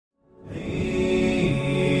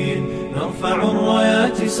نرفع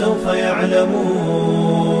الرايات سوف يعلمون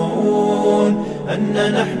أن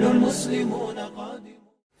نحن المسلمون قادمون.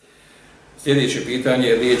 Sljedeće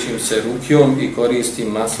pitanje, liječim se rukijom i koristim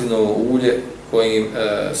maslinovo ulje kojim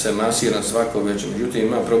se masiram svako večer. Međutim,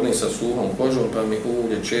 imam problem sa suhom kožom, pa mi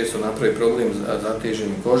ulje često napravi problem zateže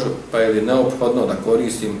mi kožu, pa je li neophodno da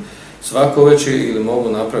koristim svako večer ili mogu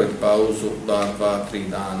napraviti pauzu 2-3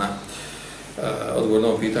 dana? Odgovor na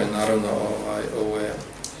ovo pitanje, naravno,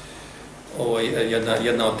 ovo je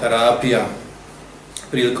jedna od terapija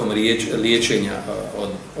prilikom liječenja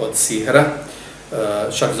od sihra,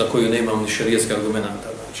 čak za koju nemamo ni šerijskih argumenata,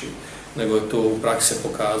 znači, nego je to u praksi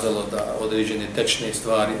pokazalo da određene tečne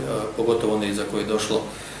stvari, pogotovo one za koje je došlo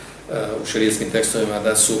u šerijskim tekstovima,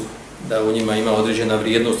 da u njima ima određena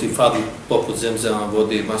vrijednost i fadl, poput zemzema,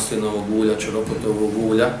 vode, maslinovog ulja, čoropotovog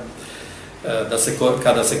ulja,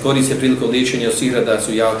 kada se koriste prilikom liječenja od sihra, da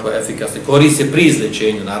su jako efikasne. Koriste pri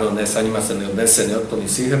izliječenju, naravno ne sa njima se ne odnese, ne otkloni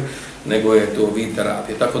sihr, nego je to vid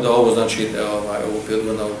terapije. Tako da ovo znači,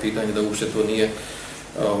 odgovor na ovo pitanje, da uopšte to nije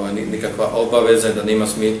nikakva obaveza, da nema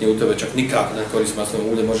smetnje u tebe, čak nikako ne koristi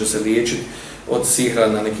maslinovo ulje, može se liječiti od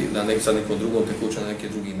sihra sa nekom drugom tekućom, na neki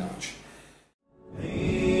drugi način.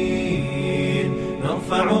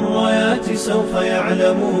 نرفع الرايات سوف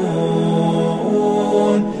يعلمون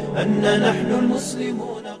أن نحن المسلمون